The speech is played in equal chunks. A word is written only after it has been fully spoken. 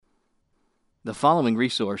The following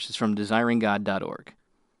resource is from desiringgod.org.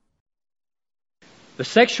 The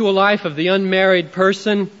sexual life of the unmarried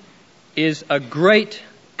person is a great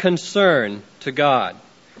concern to God.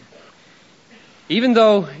 Even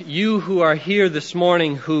though you who are here this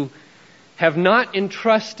morning who have not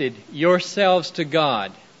entrusted yourselves to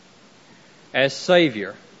God as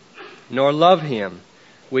Savior, nor love Him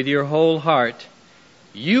with your whole heart,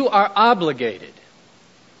 you are obligated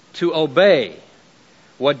to obey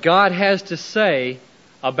what God has to say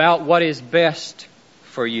about what is best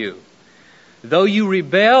for you. Though you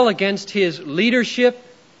rebel against His leadership,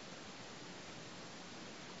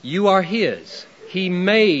 you are His. He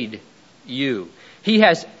made you. He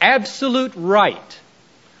has absolute right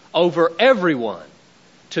over everyone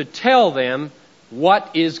to tell them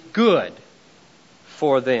what is good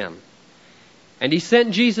for them. And He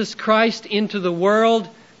sent Jesus Christ into the world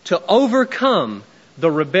to overcome the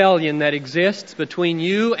rebellion that exists between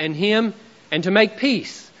you and Him, and to make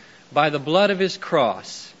peace by the blood of His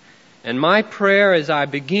cross. And my prayer as I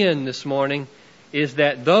begin this morning is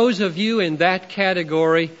that those of you in that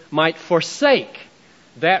category might forsake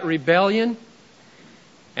that rebellion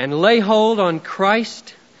and lay hold on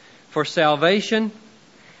Christ for salvation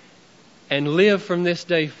and live from this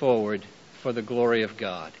day forward for the glory of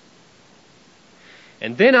God.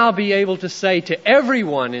 And then I'll be able to say to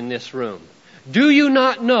everyone in this room, do you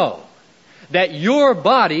not know that your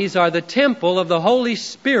bodies are the temple of the Holy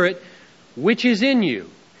Spirit which is in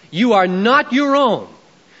you? You are not your own.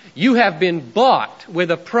 You have been bought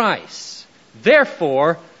with a price.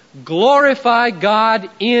 Therefore, glorify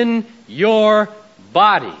God in your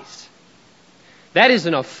bodies. That is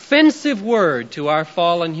an offensive word to our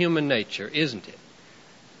fallen human nature, isn't it?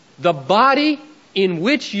 The body in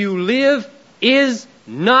which you live is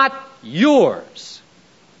not yours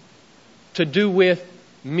to do with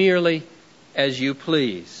merely as you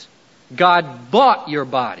please. God bought your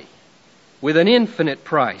body with an infinite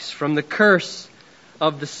price from the curse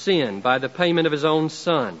of the sin by the payment of His own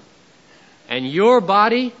Son. And your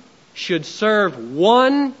body should serve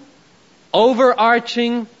one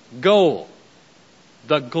overarching goal: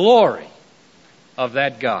 the glory of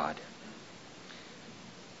that God.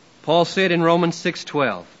 Paul said in Romans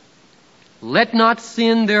 6:12, "Let not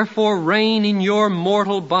sin therefore reign in your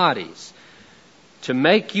mortal bodies, to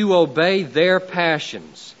make you obey their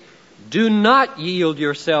passions. Do not yield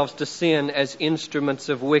yourselves to sin as instruments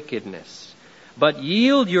of wickedness, but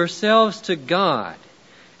yield yourselves to God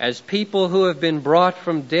as people who have been brought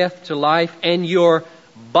from death to life, and your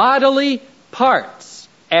bodily parts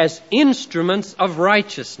as instruments of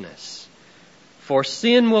righteousness. For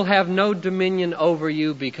sin will have no dominion over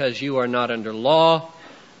you, because you are not under law,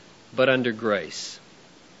 but under grace."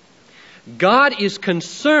 God is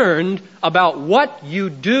concerned about what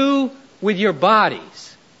you do with your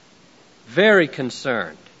bodies. Very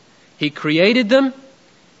concerned. He created them.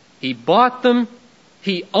 He bought them.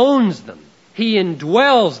 He owns them. He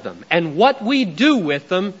indwells them. And what we do with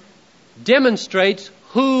them demonstrates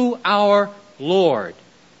who our Lord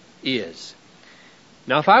is.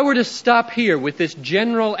 Now, if I were to stop here with this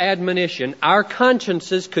general admonition, our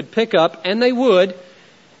consciences could pick up, and they would,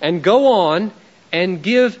 and go on and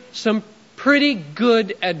give some pretty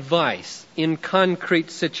good advice in concrete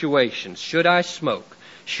situations. Should I smoke?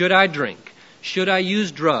 Should I drink? Should I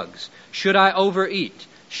use drugs? Should I overeat?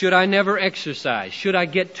 Should I never exercise? Should I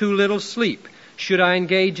get too little sleep? Should I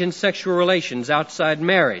engage in sexual relations outside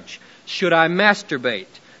marriage? Should I masturbate?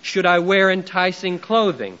 Should I wear enticing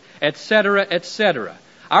clothing? Etc., etc.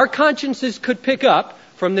 Our consciences could pick up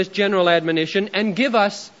from this general admonition and give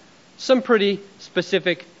us some pretty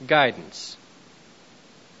specific guidance.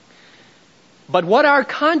 But what our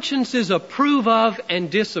consciences approve of and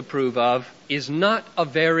disapprove of is not a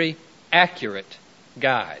very accurate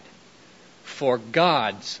guide for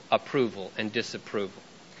God's approval and disapproval.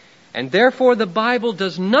 And therefore the Bible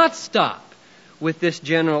does not stop with this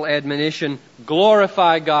general admonition,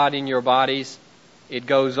 glorify God in your bodies. It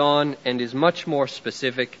goes on and is much more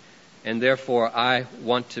specific, and therefore I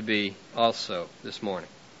want to be also this morning.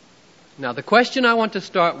 Now, the question I want to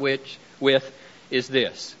start with is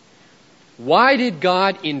this: why did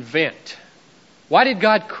God invent, why did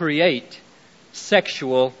God create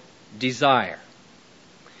sexual desire?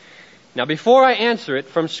 Now, before I answer it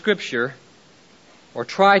from Scripture, or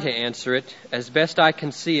try to answer it as best I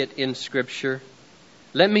can see it in Scripture,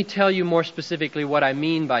 let me tell you more specifically what I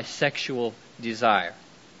mean by sexual desire.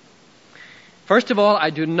 First of all, I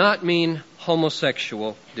do not mean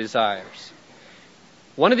homosexual desires.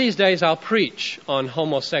 One of these days I'll preach on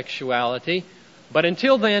homosexuality, but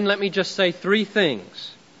until then, let me just say three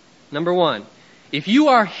things. Number one, if you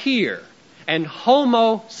are here and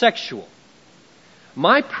homosexual,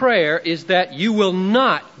 My prayer is that you will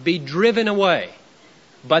not be driven away,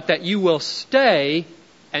 but that you will stay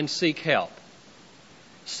and seek help.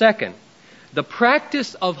 Second, the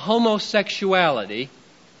practice of homosexuality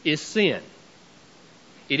is sin.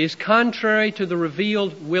 It is contrary to the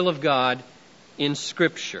revealed will of God in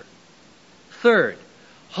Scripture. Third,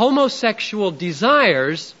 homosexual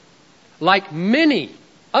desires, like many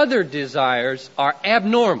other desires, are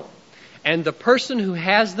abnormal, and the person who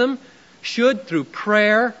has them should, through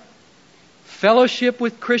prayer, fellowship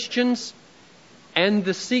with Christians, and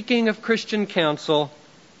the seeking of Christian counsel,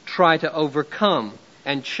 try to overcome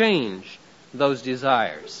and change those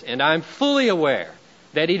desires. And I'm fully aware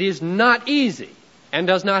that it is not easy and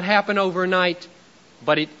does not happen overnight,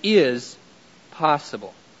 but it is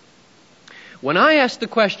possible. When I ask the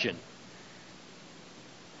question,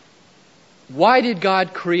 why did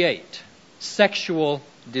God create sexual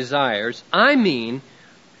desires? I mean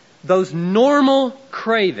those normal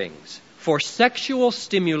cravings for sexual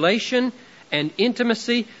stimulation and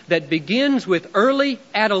intimacy that begins with early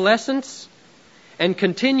adolescence and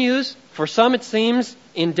continues, for some it seems,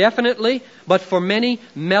 indefinitely, but for many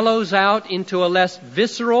mellows out into a less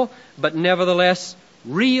visceral but nevertheless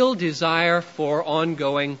real desire for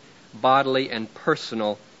ongoing bodily and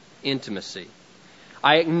personal intimacy.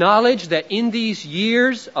 I acknowledge that in these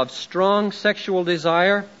years of strong sexual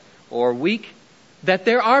desire, or weak, that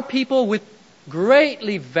there are people with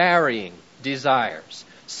greatly varying desires.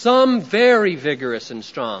 Some very vigorous and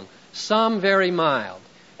strong, some very mild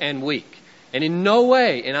and weak. And in no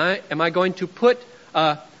way am I going to put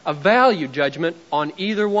a value judgment on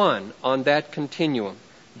either one on that continuum.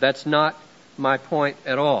 That's not my point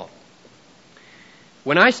at all.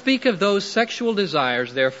 When I speak of those sexual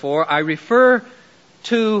desires, therefore, I refer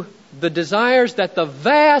to the desires that the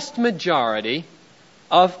vast majority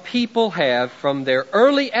of people have from their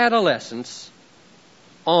early adolescence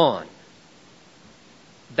on,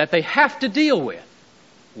 that they have to deal with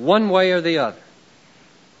one way or the other.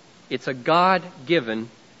 It's a God-given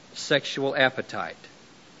sexual appetite.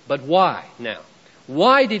 But why now?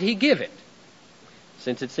 Why did He give it?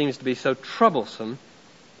 Since it seems to be so troublesome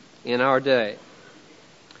in our day.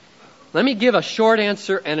 Let me give a short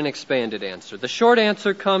answer and an expanded answer. The short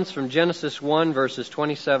answer comes from Genesis 1, verses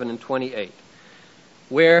 27 and 28,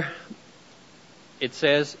 where it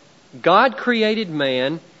says, God created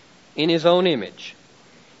man in His own image.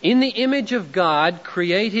 In the image of God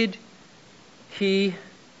created He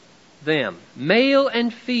them. Male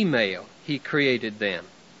and female He created them.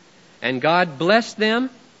 And God blessed them,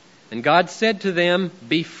 and God said to them,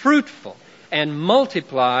 be fruitful and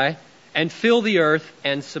multiply and fill the earth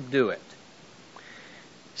and subdue it.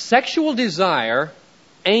 Sexual desire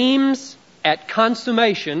aims at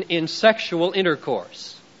consummation in sexual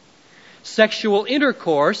intercourse. Sexual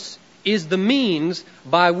intercourse is the means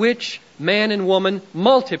by which man and woman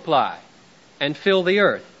multiply and fill the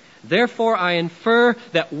earth. Therefore, I infer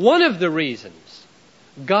that one of the reasons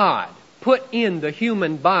God put in the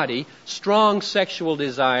human body strong sexual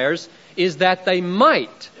desires is that they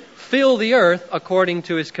might fill the earth according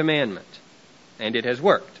to His commandment. And it has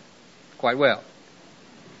worked quite well.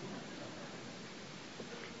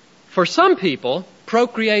 For some people,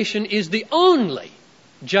 procreation is the only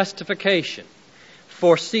justification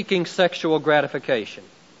for seeking sexual gratification.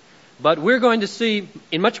 But we're going to see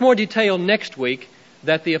in much more detail next week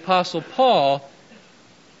that the Apostle Paul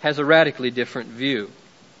has a radically different view.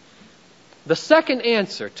 The second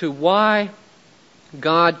answer to why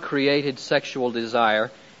God created sexual desire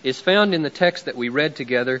is found in the text that we read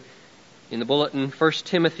together in the bulletin, 1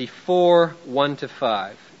 Timothy 4,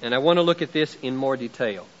 1-5. And I want to look at this in more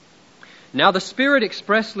detail. Now the Spirit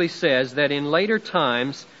expressly says that in later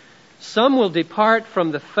times some will depart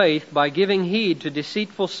from the faith by giving heed to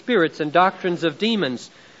deceitful spirits and doctrines of demons,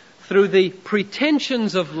 through the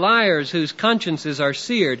pretensions of liars whose consciences are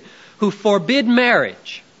seared, who forbid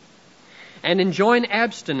marriage and enjoin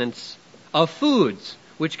abstinence of foods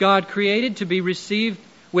which God created to be received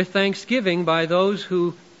with thanksgiving by those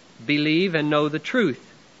who believe and know the truth.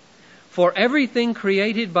 For everything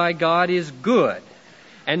created by God is good,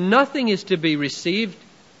 and nothing is to be received,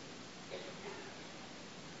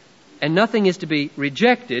 and nothing is to be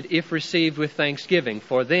rejected if received with thanksgiving,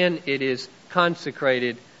 for then it is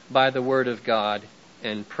consecrated by the Word of God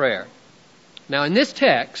and prayer. Now in this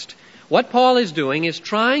text, what Paul is doing is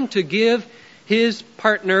trying to give his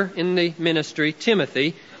partner in the ministry,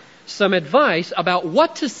 Timothy, some advice about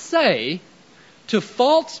what to say to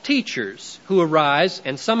false teachers who arise,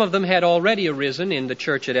 and some of them had already arisen in the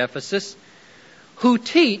church at Ephesus, who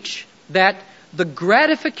teach that the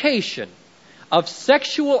gratification of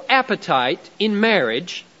sexual appetite in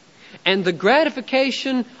marriage and the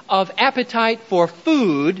gratification of appetite for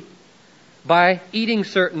food by eating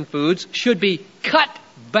certain foods should be cut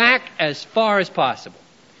back as far as possible,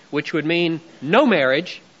 which would mean no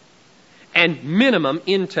marriage and minimum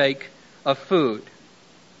intake of food.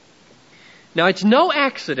 Now, it's no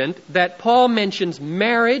accident that Paul mentions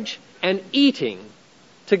marriage and eating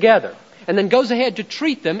together and then goes ahead to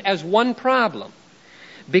treat them as one problem,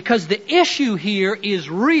 because the issue here is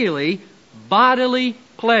really bodily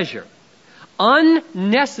pleasure,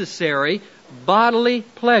 unnecessary bodily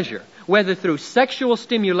pleasure, whether through sexual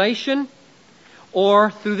stimulation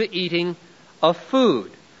or through the eating of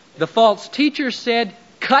food. The false teacher said,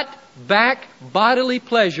 cut back bodily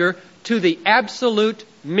pleasure to the absolute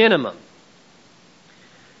minimum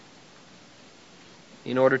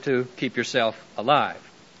in order to keep yourself alive.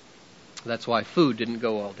 That's why food didn't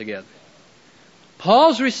go altogether.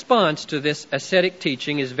 Paul's response to this ascetic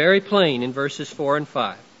teaching is very plain in verses 4 and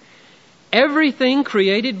 5. Everything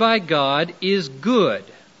created by God is good,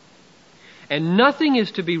 and nothing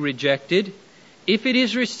is to be rejected if it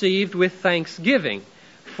is received with thanksgiving,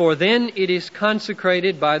 for then it is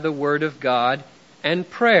consecrated by the Word of God and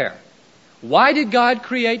prayer. Why did God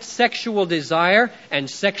create sexual desire and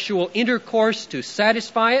sexual intercourse to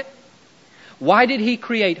satisfy it? Why did He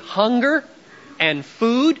create hunger and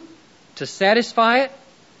food to satisfy it?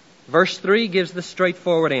 Verse 3 gives the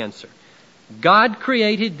straightforward answer. God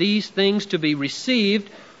created these things to be received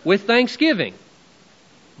with thanksgiving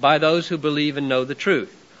by those who believe and know the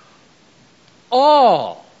truth.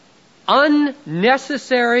 All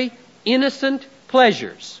unnecessary, innocent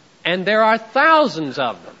pleasures, and there are thousands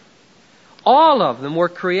of them, all of them were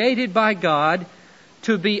created by God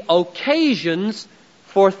to be occasions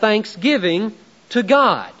for thanksgiving to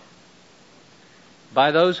God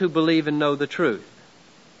by those who believe and know the truth.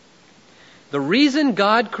 The reason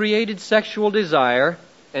God created sexual desire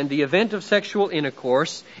and the event of sexual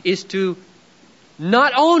intercourse is to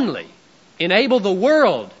not only enable the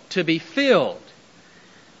world to be filled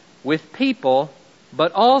with people,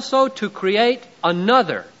 but also to create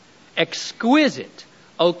another exquisite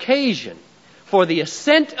occasion for the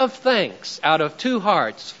assent of thanks out of two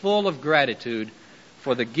hearts full of gratitude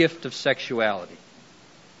for the gift of sexuality.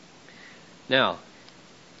 Now,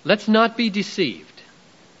 let's not be deceived.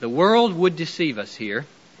 The world would deceive us here.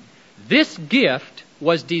 This gift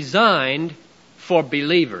was designed for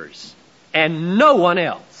believers and no one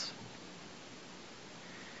else.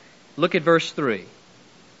 Look at verse 3.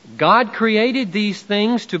 God created these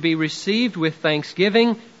things to be received with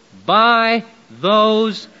thanksgiving by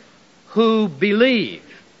those who believe.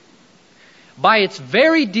 By its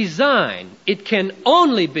very design, it can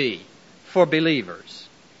only be for believers,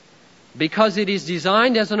 because it is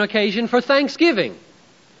designed as an occasion for thanksgiving.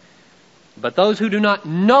 But those who do not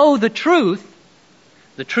know the truth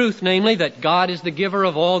namely that God is the giver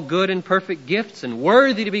of all good and perfect gifts and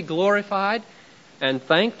worthy to be glorified and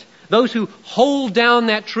thanked, those who hold down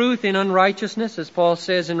that truth in unrighteousness, as Paul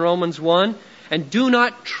says in Romans 1, and do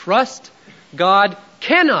not trust God,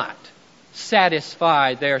 cannot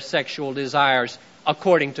satisfy their sexual desires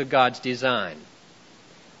according to God's design.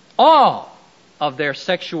 All of their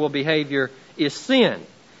sexual behavior is sin,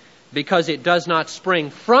 because it does not spring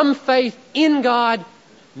from faith in God,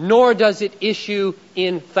 nor does it issue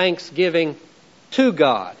in thanksgiving to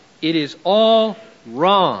God. It is all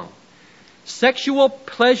wrong. Sexual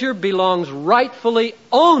pleasure belongs rightfully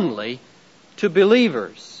only to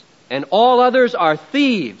believers, and all others are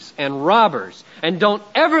thieves and robbers. And don't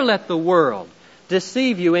ever let the world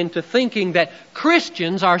deceive you into thinking that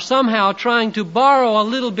Christians are somehow trying to borrow a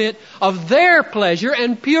little bit of their pleasure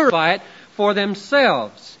and purify it for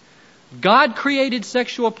themselves. God created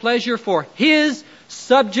sexual pleasure for His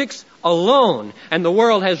subjects alone, and the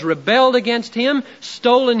world has rebelled against Him,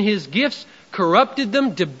 stolen His gifts, corrupted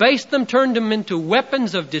them, debased them, turned them into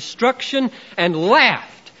weapons of destruction, and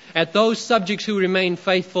laughed at those subjects who remain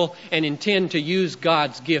faithful and intend to use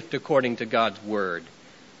God's gift according to God's Word.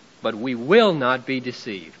 But we will not be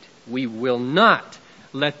deceived. We will not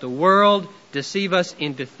let the world deceive us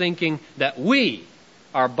into thinking that we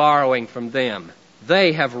are borrowing from them.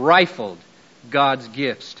 They have rifled God's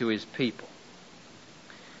gifts to His people.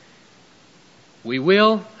 We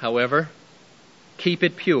will, however, keep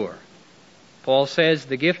it pure. Paul says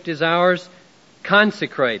the gift is ours,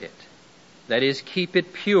 consecrate it. That is, keep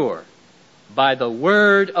it pure by the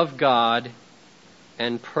Word of God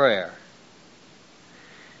and prayer.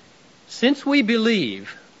 Since we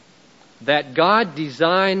believe that God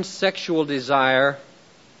designed sexual desire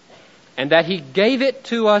and that He gave it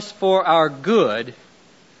to us for our good,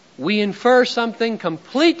 we infer something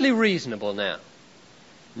completely reasonable now.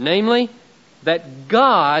 Namely, that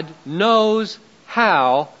God knows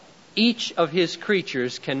how each of His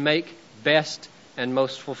creatures can make best and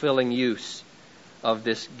most fulfilling use of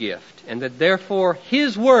this gift, and that therefore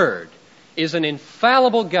His Word is an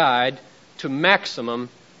infallible guide to maximum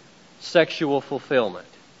sexual fulfillment.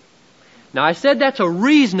 Now, I said that's a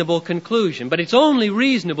reasonable conclusion, but it's only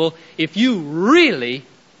reasonable if you really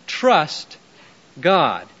trust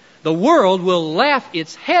God. The world will laugh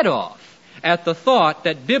its head off at the thought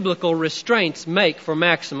that biblical restraints make for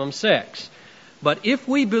maximum sex. But if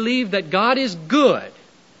we believe that God is good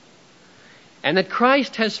and that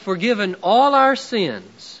Christ has forgiven all our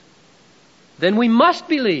sins, then we must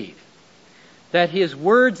believe that His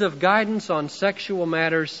words of guidance on sexual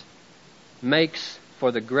matters makes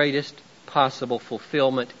for the greatest possible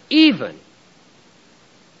fulfillment, even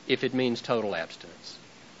if it means total abstinence.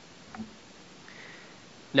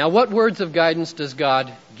 Now, what words of guidance does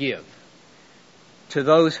God give to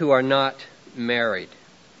those who are not married?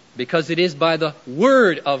 Because it is by the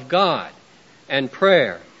Word of God and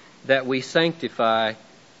prayer that we sanctify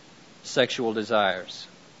sexual desires.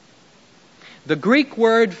 The Greek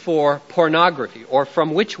word for pornography, or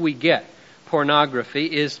from which we get pornography,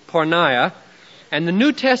 is porneia, and the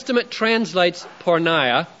New Testament translates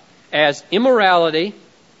porneia as immorality,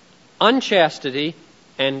 unchastity,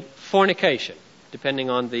 and fornication, depending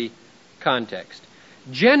on the context.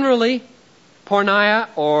 Generally, porneia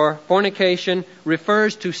or fornication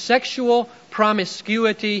refers to sexual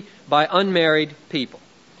promiscuity by unmarried people.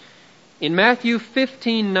 In Matthew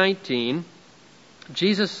 15:19,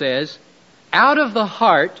 Jesus says, "Out of the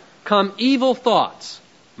heart come evil thoughts,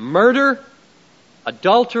 murder,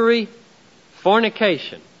 adultery,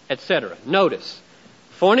 fornication," etc. Notice,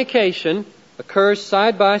 fornication occurs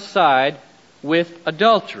side by side with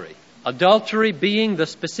adultery. Adultery being the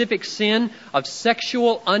specific sin of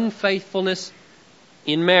sexual unfaithfulness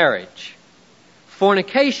in marriage.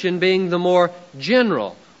 Fornication being the more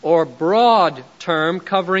general or broad term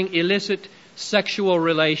covering illicit sexual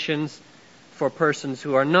relations for persons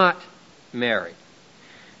who are not married.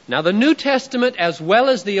 Now, the New Testament, as well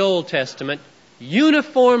as the Old Testament,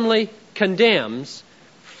 uniformly condemns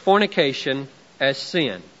fornication as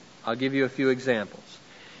sin. I'll give you a few examples.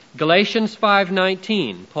 Galatians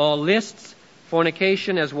 5:19, Paul lists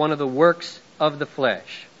fornication as one of the works of the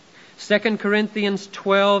flesh. 2 Corinthians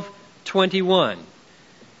 12:21,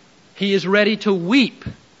 he is ready to weep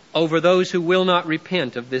over those who will not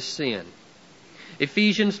repent of this sin.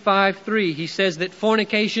 Ephesians 5:3, he says that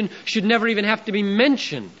fornication should never even have to be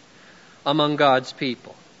mentioned among God's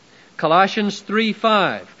people. Colossians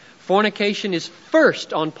 3:5, fornication is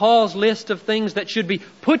first on Paul's list of things that should be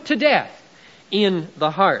put to death in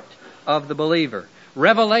the heart of the believer.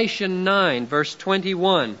 Revelation 9, verse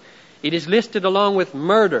 21, it is listed along with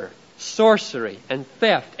murder, sorcery, and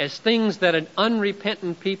theft as things that an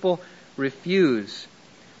unrepentant people refuse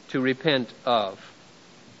to repent of.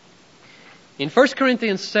 In 1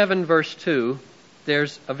 Corinthians 7, verse 2,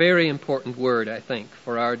 there's a very important word, I think,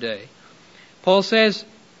 for our day. Paul says,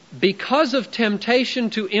 "Because of temptation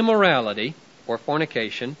to immorality," or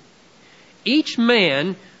fornication, "each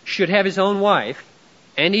man should have his own wife,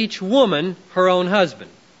 and each woman her own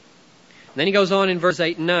husband." And then he goes on in verse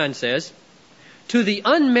 8 and 9, says, "To the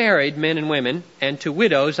unmarried men and women, and to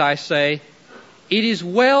widows I say, it is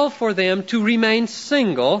well for them to remain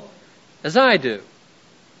single, as I do.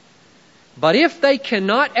 But if they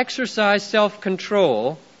cannot exercise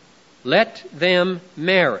self-control, let them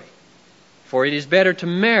marry. For it is better to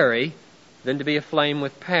marry than to be aflame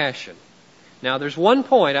with passion." Now, there's one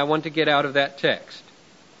point I want to get out of that text.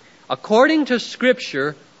 According to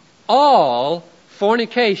Scripture, all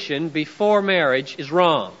fornication before marriage is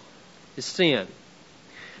wrong, is sin.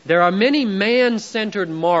 There are many man-centered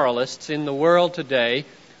moralists in the world today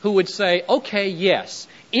who would say, okay, yes,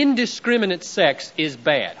 indiscriminate sex is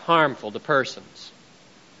bad, harmful to persons.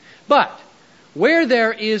 But where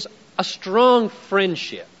there is a strong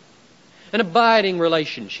friendship, an abiding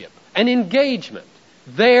relationship, an engagement,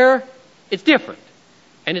 there it's different,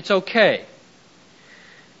 and it's okay.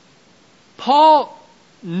 Paul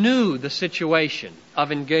knew the situation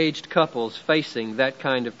of engaged couples facing that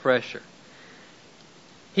kind of pressure.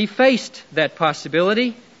 He faced that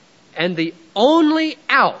possibility, and the only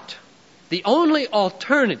out, the only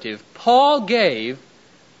alternative Paul gave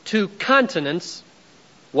to continence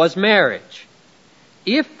was marriage.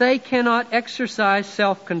 If they cannot exercise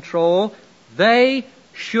self-control, they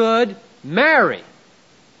should marry.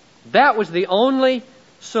 That was the only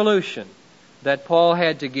solution that Paul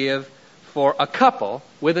had to give for a couple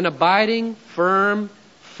with an abiding, firm,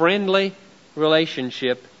 friendly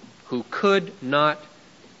relationship who could not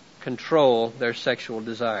control their sexual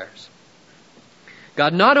desires.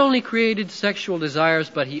 God not only created sexual desires,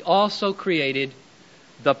 but He also created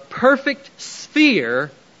the perfect sphere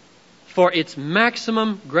for its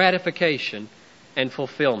maximum gratification and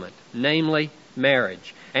fulfillment, namely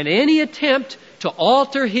marriage. And any attempt to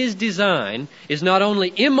alter His design is not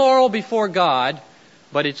only immoral before God,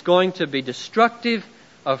 but it's going to be destructive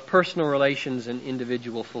of personal relations and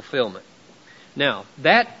individual fulfillment. Now,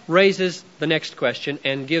 that raises the next question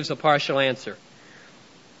and gives a partial answer.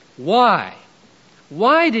 Why?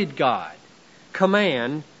 Why did God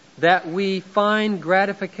command that we find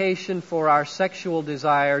gratification for our sexual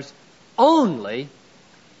desires only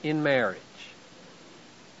in marriage?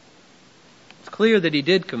 It's clear that He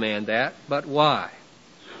did command that, but why?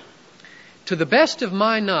 To the best of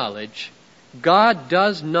my knowledge, God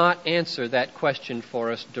does not answer that question for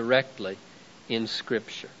us directly in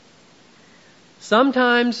Scripture.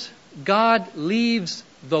 Sometimes God leaves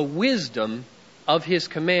the wisdom of His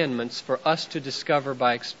commandments for us to discover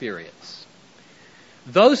by experience.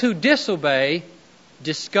 Those who disobey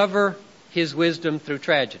discover His wisdom through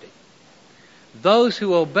tragedy. Those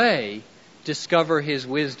who obey discover His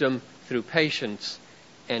wisdom through patience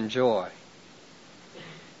and joy.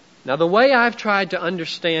 Now, the way I've tried to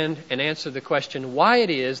understand and answer the question why it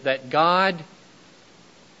is that God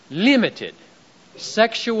limited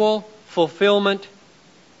sexual fulfillment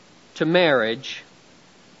to marriage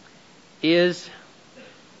is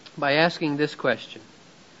by asking this question.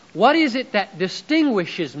 What is it that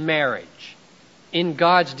distinguishes marriage in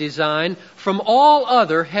God's design from all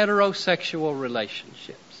other heterosexual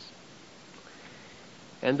relationships?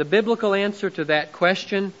 And the biblical answer to that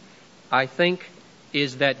question, I think,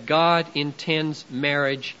 is that God intends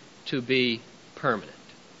marriage to be permanent.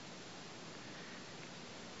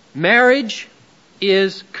 Marriage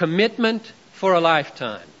is commitment for a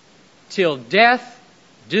lifetime. Till death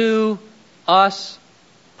do us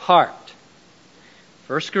part.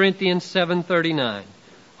 1 Corinthians 7:39.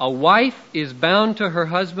 A wife is bound to her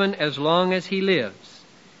husband as long as he lives.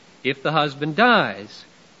 If the husband dies,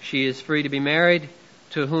 she is free to be married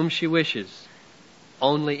to whom she wishes,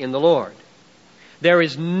 only in the Lord. There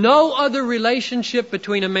is no other relationship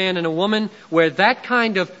between a man and a woman where that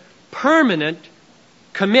kind of permanent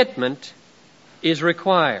commitment is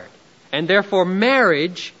required. And therefore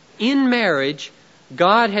in marriage,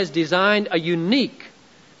 God has designed a unique,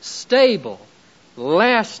 stable,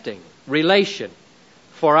 lasting relation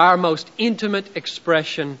for our most intimate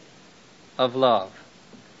expression of love.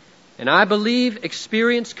 And I believe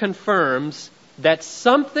experience confirms that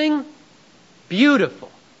something beautiful,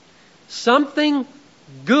 something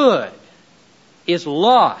good is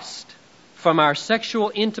lost from our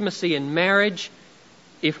sexual intimacy in marriage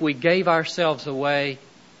if we gave ourselves away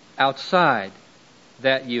outside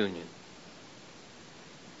that union.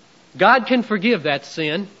 God can forgive that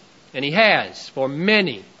sin, and He has for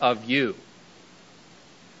many of you.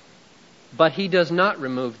 But He does not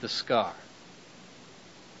remove the scar.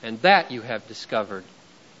 And that you have discovered,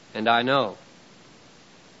 and I know.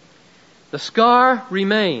 The scar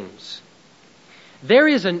remains. There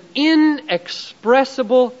is an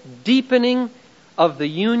inexpressible deepening of the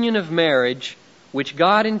union of marriage which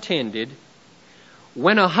God intended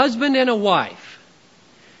when a husband and a wife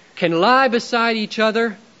can lie beside each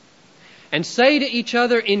other and say to each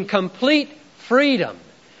other in complete freedom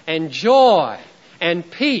and joy and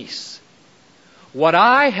peace, what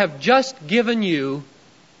I have just given you,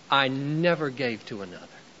 I never gave to another.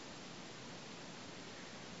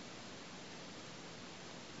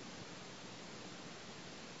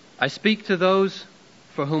 I speak to those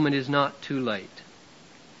for whom it is not too late.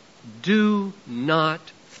 Do not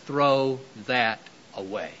throw that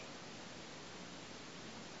away.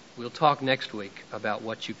 We'll talk next week about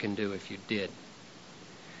what you can do if you did.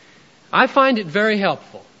 I find it very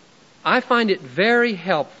helpful.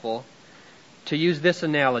 To use this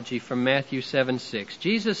analogy from Matthew 7:6.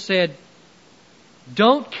 Jesus said,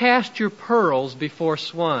 "Don't cast your pearls before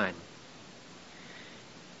swine."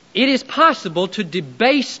 It is possible to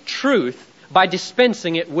debase truth by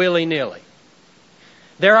dispensing it willy-nilly.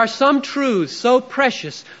 There are some truths so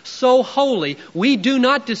precious, so holy, we do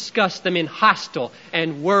not discuss them in hostile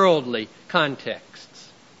and worldly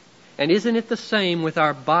contexts. And isn't it the same with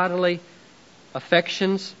our bodily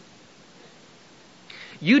affections?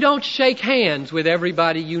 You don't shake hands with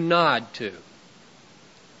everybody you nod to.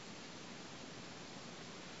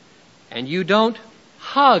 And you don't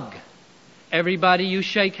hug everybody you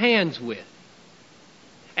shake hands with.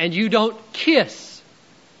 And you don't kiss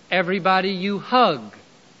everybody you hug.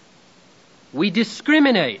 We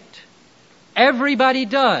discriminate. Everybody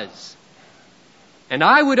does. And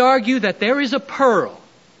I would argue that there is a pearl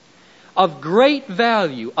of great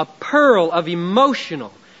value, a pearl of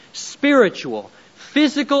emotional, spiritual,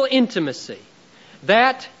 physical intimacy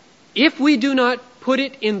that, if we do not put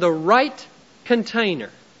it in the right container,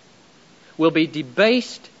 will be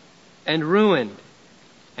debased and ruined.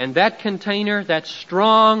 And that container, that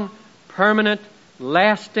strong, permanent,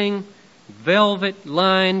 lasting,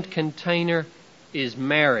 velvet-lined container, is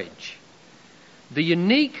marriage. The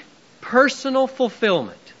unique personal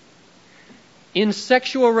fulfillment in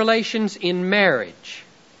sexual relations in marriage,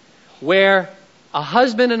 where a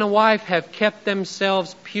husband and a wife have kept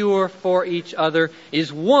themselves pure for each other,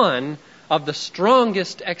 is one of the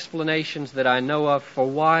strongest explanations that I know of for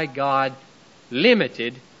why God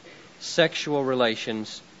limited sexual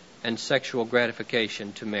relations and sexual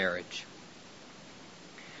gratification to marriage.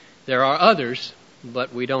 There are others,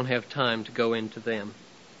 but we don't have time to go into them.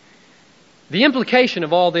 The implication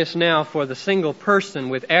of all this now for the single person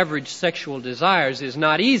with average sexual desires is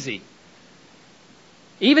not easy.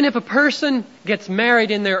 Even if a person gets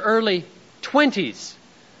married in their early 20s,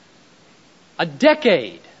 a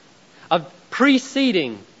decade of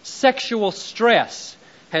preceding sexual stress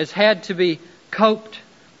has had to be coped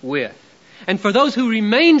with. And for those who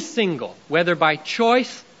remain single, whether by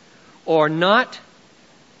choice or not,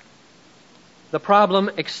 the problem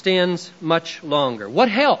extends much longer. What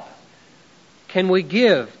help can we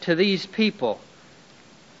give to these people,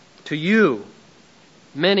 to you,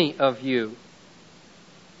 many of you?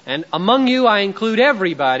 And among you, I include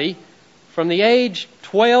everybody from the age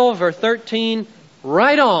 12 or 13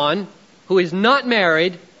 right on who is not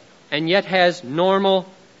married and yet has normal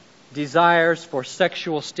desires for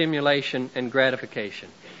sexual stimulation and gratification.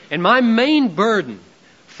 And my main burden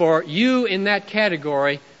for you in that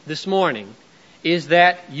category this morning is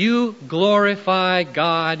that you glorify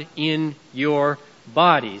God in your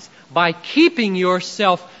bodies by keeping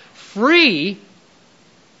yourself free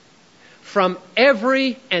from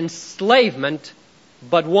every enslavement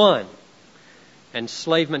but one,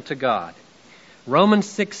 enslavement to God. Romans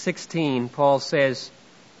 6:16, Paul says,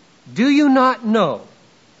 "Do you not know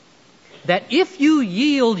that if you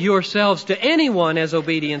yield yourselves to anyone as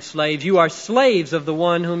obedient slaves, you are slaves of the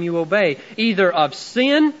one whom you obey, either of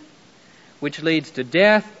sin, which leads to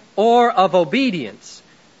death, or of obedience,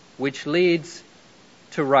 which leads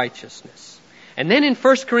to righteousness." And then in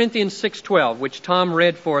 1 Corinthians 6:12, which Tom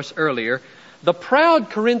read for us earlier, the proud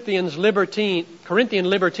Corinthian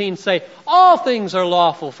libertines say, "All things are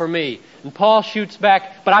lawful for me." And Paul shoots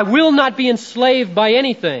back, "But I will not be enslaved by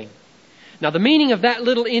anything." Now the meaning of that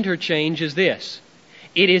little interchange is this: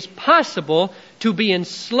 it is possible to be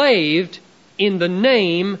enslaved in the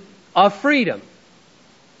name of freedom.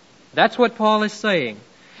 That's what Paul is saying.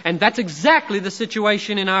 And that's exactly the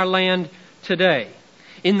situation in our land today.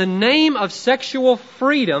 In the name of sexual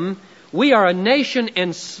freedom, we are a nation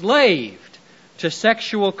enslaved to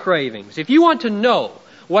sexual cravings. If you want to know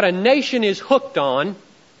what a nation is hooked on,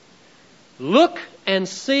 look and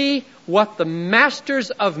see what the masters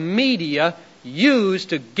of media use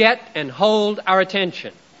to get and hold our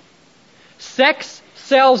attention. Sex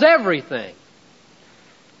sells everything.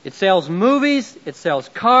 It sells movies, it sells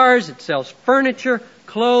cars, it sells furniture,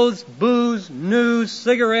 clothes, booze, news,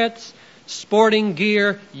 cigarettes, sporting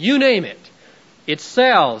gear, you name it. It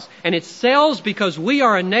sells. And it sells because we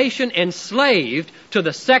are a nation enslaved to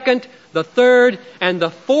the second, the third, and the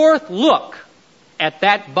fourth look at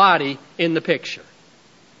that body in the picture.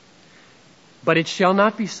 But it shall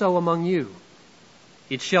not be so among you.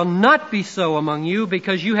 It shall not be so among you,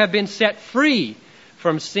 because you have been set free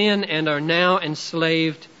from sin and are now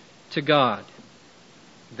enslaved to God.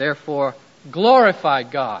 Therefore, glorify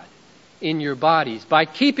God in your bodies by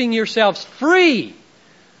keeping yourselves free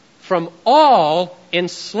from all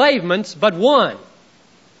enslavements but one,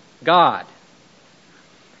 God.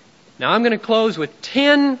 Now I'm going to close with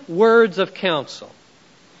 10 words of counsel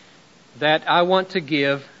that I want to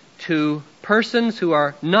give to persons who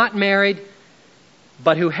are not married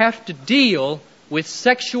but who have to deal with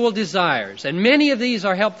sexual desires. And many of these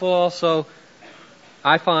are helpful also,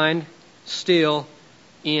 I find, still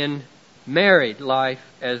in married life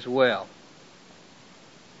as well.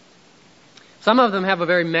 Some of them have a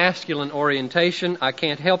very masculine orientation. I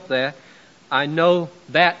can't help that. I know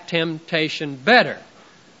that temptation better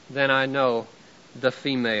than I know the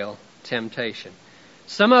female temptation.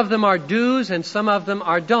 Some of them are do's and some of them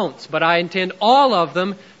are don'ts, but I intend all of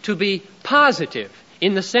them to be positive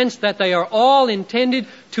in the sense that they are all intended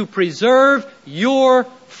to preserve your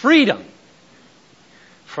freedom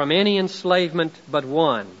from any enslavement but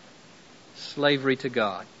one, slavery to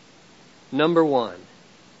God. Number one,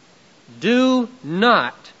 do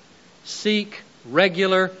not seek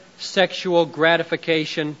regular sexual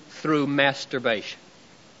gratification through masturbation.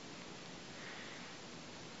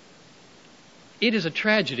 It is a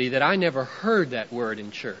tragedy that I never heard that word in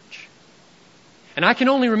church. And I can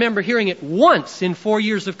only remember hearing it once in 4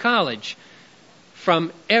 years of college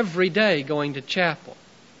from every day going to chapel.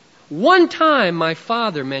 One time my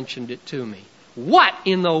father mentioned it to me. What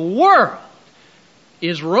in the world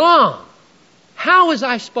is wrong? How was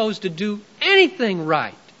I supposed to do anything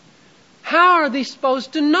right? How are they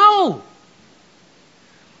supposed to know?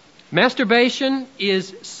 Masturbation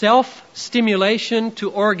is self-stimulation to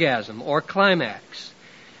orgasm or climax.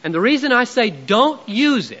 And the reason I say don't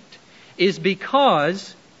use it is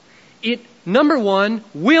because it, number one,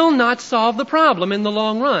 will not solve the problem in the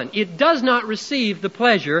long run. It does not relieve the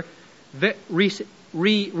pleasure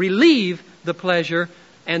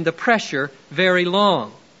and the pressure very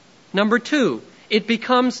long. Number two, it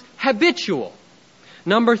becomes habitual.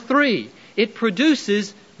 Number three, it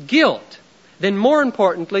produces guilt. Then more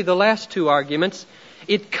importantly, the last two arguments,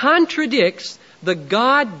 it contradicts the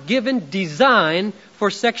God-given design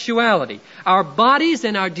for sexuality. Our bodies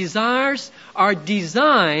and our desires are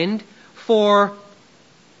designed for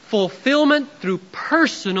fulfillment through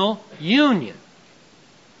personal union.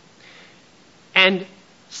 And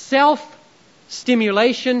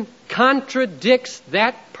self-stimulation contradicts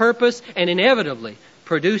that purpose and inevitably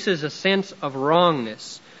produces a sense of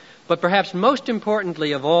wrongness. But perhaps most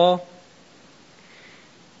importantly of all,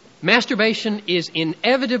 masturbation is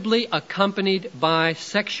inevitably accompanied by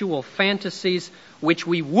sexual fantasies which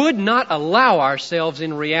we would not allow ourselves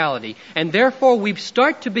in reality. And therefore we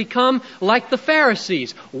start to become like the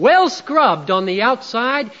Pharisees, well scrubbed on the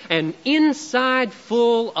outside and inside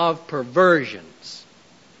full of perversions.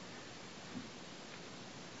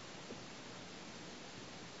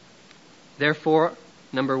 Therefore,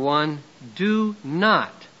 number one, do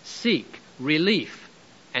not seek relief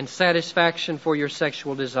and satisfaction for your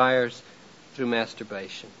sexual desires through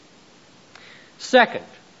masturbation. Second,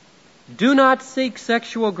 do not seek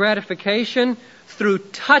sexual gratification through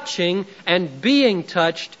touching and being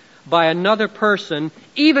touched by another person,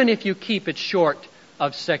 even if you keep it short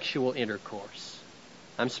of sexual intercourse.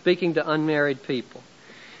 I'm speaking to unmarried people.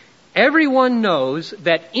 Everyone knows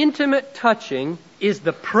that intimate touching is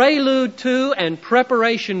the prelude to and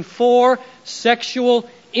preparation for sexual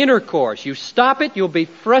intercourse. You stop it, you'll be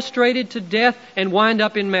frustrated to death and wind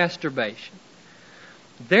up in masturbation.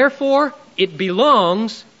 Therefore, it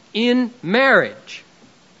belongs in marriage.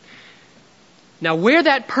 Now, where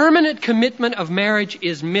that permanent commitment of marriage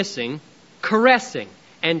is missing, caressing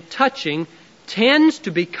and touching tends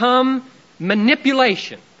to become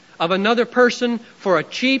manipulation of another person for a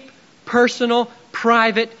cheap, personal,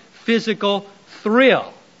 private, physical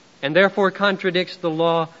thrill, and therefore contradicts the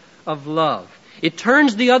law of love. It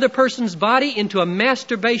turns the other person's body into a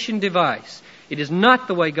masturbation device. It is not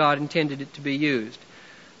the way God intended it to be used.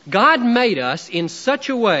 God made us in such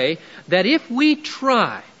a way that if we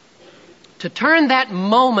try to turn that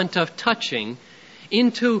moment of touching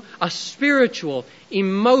into a spiritual,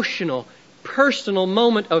 emotional, personal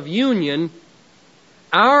moment of union,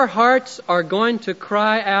 our hearts are going to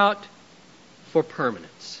cry out for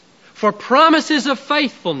permanence, for promises of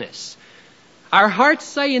faithfulness. Our hearts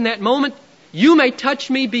say in that moment, you may touch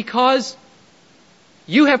me because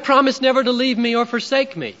you have promised never to leave me or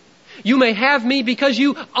forsake me. You may have me because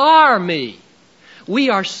you are me. We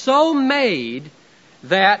are so made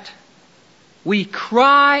that we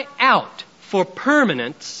cry out for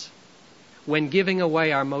permanence when giving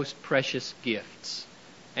away our most precious gifts.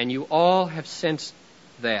 And you all have sensed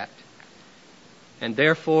that. And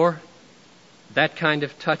therefore, that kind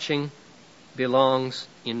of touching belongs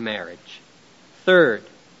in marriage. Third,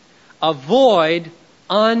 avoid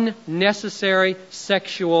unnecessary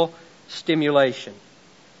sexual stimulation.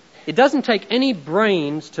 It doesn't take any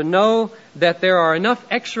brains to know that there are enough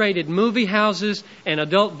X-rated movie houses and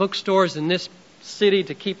adult bookstores in this city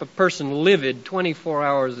to keep a person livid 24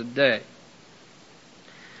 hours a day.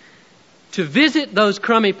 To visit those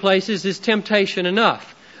crummy places is temptation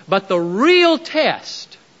enough. But the real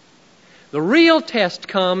test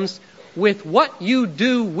comes with what you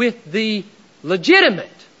do with the legitimate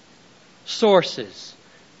sources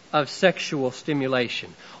of sexual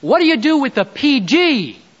stimulation. What do you do with the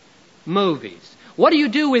PG movies? What do you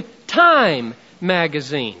do with Time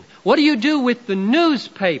magazine? What do you do with the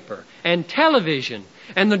newspaper and television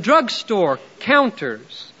and the drugstore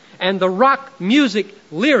counters and the rock music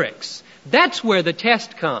lyrics? That's where the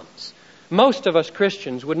test comes. Most of us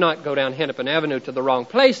Christians would not go down Hennepin Avenue to the wrong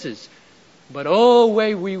places. But oh,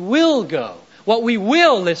 way we will go. What we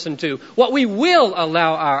will listen to. What we will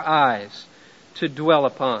allow our eyes to dwell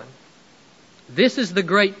upon. This is the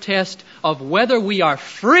great test of whether we are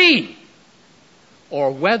free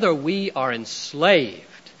or whether we are enslaved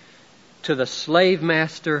to the slave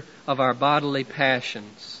master of our bodily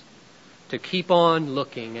passions, to keep on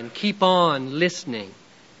looking and keep on listening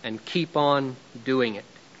and keep on doing it.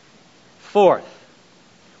 Fourth,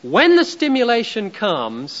 when the stimulation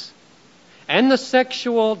comes and the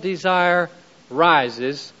sexual desire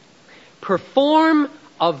rises, perform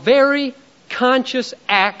a very conscious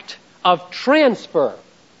act of transfer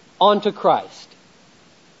onto Christ.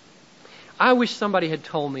 I wish somebody had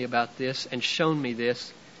told me about this and shown me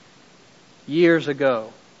this years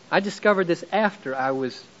ago. I discovered this after I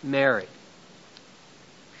was married.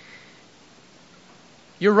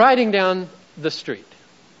 You're riding down the street,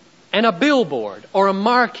 and a billboard or a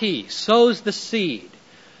marquee sows the seed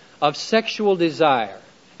of sexual desire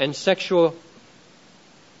and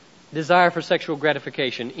desire for sexual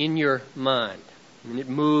gratification in your mind, and it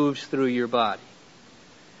moves through your body.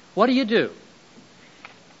 What do?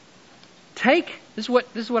 This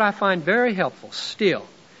is what I find very helpful still.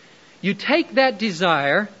 You take that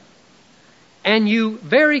desire and you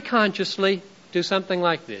very consciously do something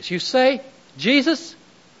like this. You say, Jesus,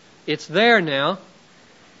 it's there now,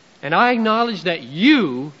 and I acknowledge that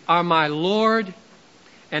you are my Lord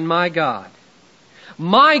and my God.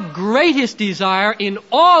 My greatest desire in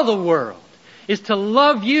all the world is to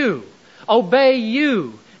love you, obey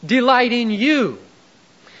you, delight in you.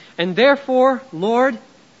 And therefore, Lord,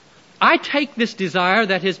 I take this desire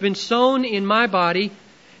that has been sown in my body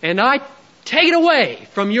and I take it away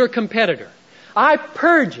from your competitor. I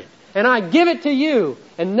purge it and I give it to you,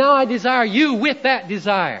 and now I desire you with that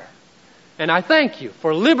desire. And I thank you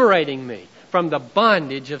for liberating me from the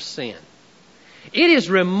bondage of sin. It is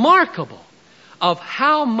remarkable of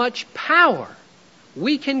how much power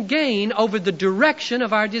we can gain over the direction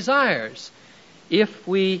of our desires if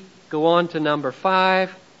we go on to number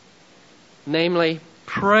 5, namely,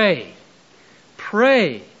 pray.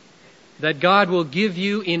 Pray that God will give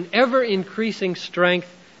you in ever-increasing strength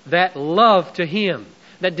that love to Him,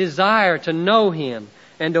 that desire to know Him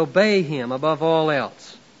and obey Him above all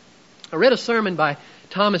else. I read a sermon by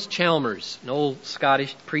Thomas Chalmers, an old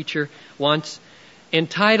Scottish preacher, once,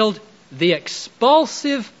 entitled The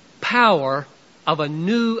Expulsive Power of a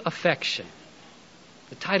New Affection.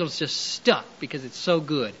 The title's just stuck because it's so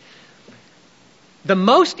good. The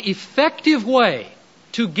most effective way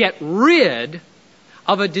to get rid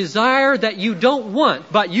of a desire that you don't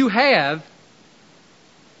want but you have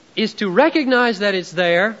is to recognize that it's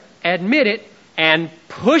there, admit it, and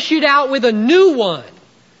push it out with a new one.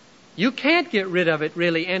 You can't get rid of it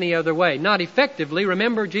really any other way. Not effectively.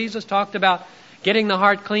 Remember, Jesus talked about getting the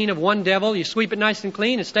heart clean of one devil. You sweep it nice and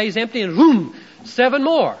clean, it stays empty, and boom, 7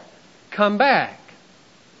 more come back.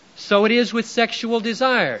 So it is with sexual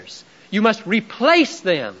desires. You must replace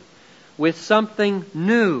them with something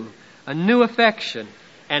new, a new affection.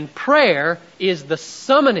 And prayer is the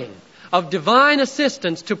summoning of divine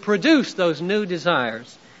assistance to produce those new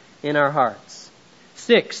desires in our hearts.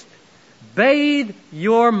 6th, bathe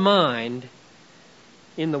your mind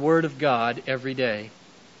in the Word of God every day.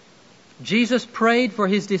 Jesus prayed for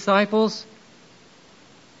His disciples,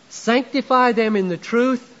 sanctify them in the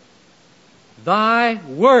truth. Thy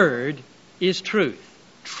Word is truth.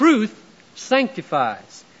 Truth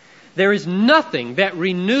sanctifies. There is nothing that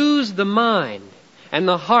renews the mind and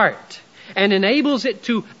the heart and enables it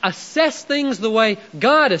to assess things the way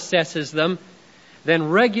God assesses them than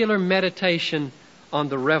regular meditation on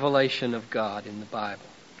the revelation of God in the Bible.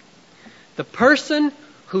 The person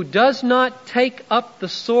who does not take up the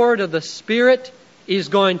sword of the Spirit is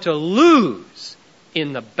going to lose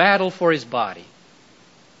in the battle for his body.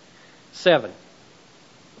 7,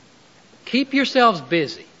 keep yourselves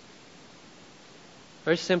busy.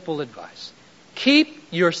 Very simple advice.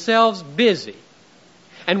 Keep yourselves busy.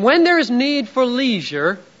 And when there is need for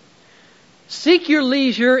leisure, seek your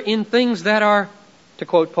leisure in things that are, to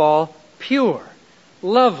quote Paul, pure,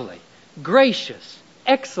 lovely, gracious,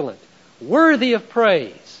 excellent, worthy of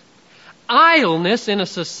praise. Idleness in a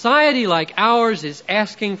society like ours is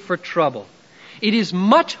asking for trouble. It is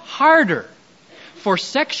much harder for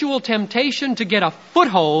sexual temptation to get a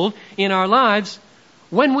foothold in our lives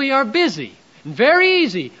when we are busy. Very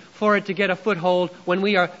easy for it to get a foothold when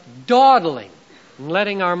we are dawdling and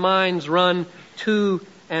letting our minds run to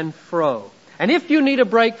and fro. And if you need a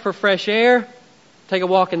break for fresh air, take a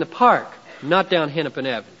walk in the park, not down Hennepin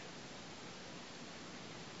Avenue.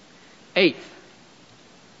 8th,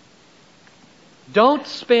 don't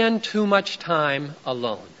spend too much time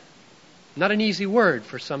alone. Not an easy word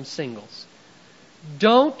for some singles.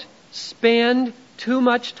 Don't spend too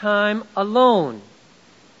much time alone.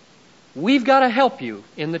 We've got to help you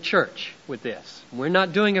in the church with this. We're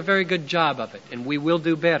not doing a very good job of it, and we will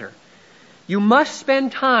do better. You must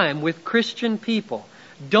spend time with Christian people.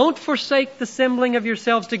 Don't forsake the assembling of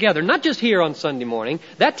yourselves together. Not just here on Sunday morning.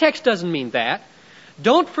 That text doesn't mean that.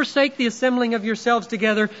 Don't forsake the assembling of yourselves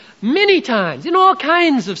together many times, in all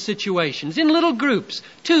kinds of situations, in little groups,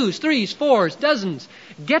 2s, 3s, 4s, dozens.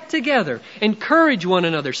 Get together, encourage one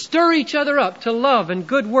another, stir each other up to love and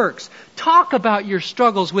good works. Talk about your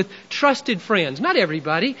struggles with trusted friends. Not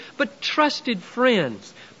everybody, but trusted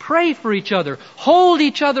friends. Pray for each other. Hold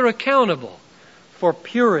each other accountable for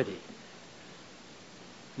purity.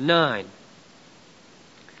 9.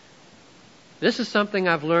 This is something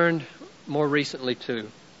I've learned more recently too,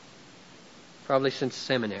 probably since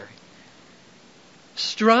seminary.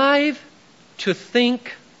 Strive to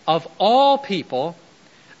think of all people,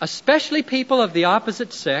 especially people of the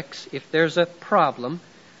opposite sex, if there's a problem,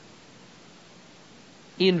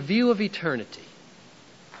 in view of eternity.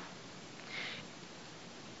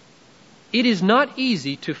 It is not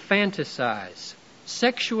easy to fantasize,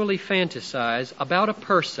 sexually fantasize about a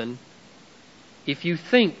person if you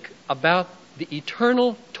think about the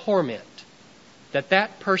eternal torment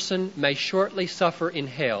that person may shortly suffer in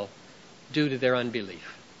hell due to their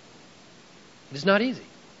unbelief. It is not easy.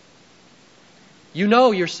 You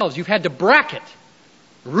know yourselves, you've had to bracket,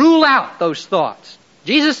 rule out those thoughts.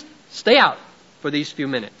 Jesus, stay out for these few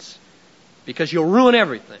minutes, because you'll ruin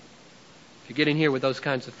everything if you get in here with those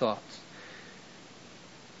kinds of thoughts.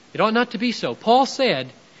 It ought not to be so. Paul said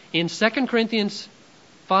in 2 Corinthians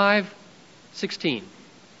 5:16,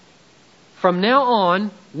 from now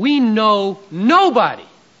on, we know nobody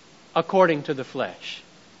according to the flesh.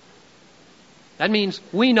 That means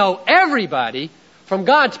we know everybody from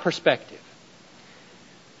God's perspective.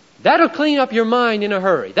 That'll clean up your mind in a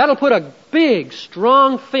hurry. That'll put a big,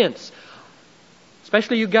 strong fence,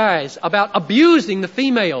 especially you guys, about abusing the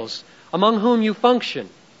females among whom you function.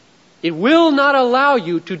 It will not allow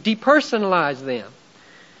you to depersonalize them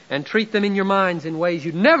and treat them in your minds in ways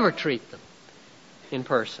you'd never treat them in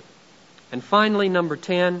person. And finally, number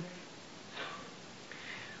 10,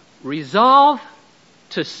 resolve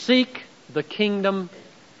to seek the kingdom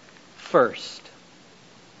first.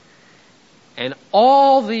 And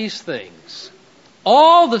all these things,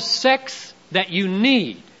 all the sex that you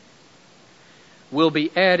need, will be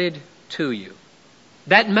added to you.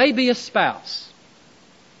 That may be a spouse.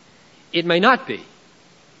 It may not be.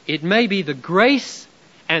 It may be the grace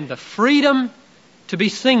and the freedom to be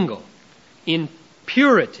single in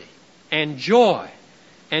purity and joy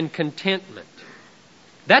and contentment.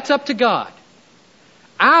 That's up to God.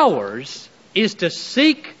 Ours is to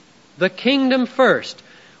seek the kingdom first,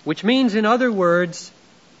 which means, in other words,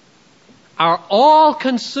 our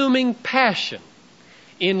all-consuming passion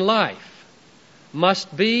in life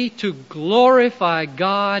must be to glorify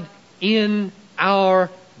God in our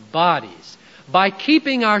bodies by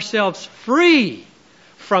keeping ourselves free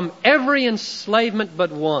from every enslavement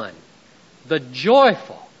but one, the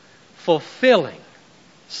joyful, fulfilling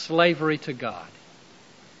slavery to God.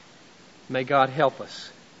 May God help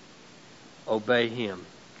us obey Him.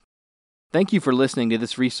 Thank you for listening to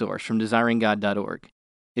this resource from desiringgod.org.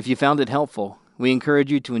 If you found it helpful, we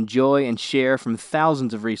encourage you to enjoy and share from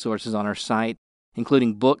thousands of resources on our site,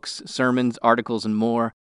 including books, sermons, articles, and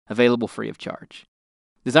more, available free of charge.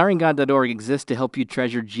 Desiringgod.org exists to help you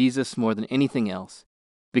treasure Jesus more than anything else,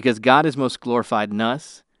 because God is most glorified in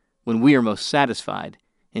us when we are most satisfied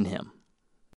in Him.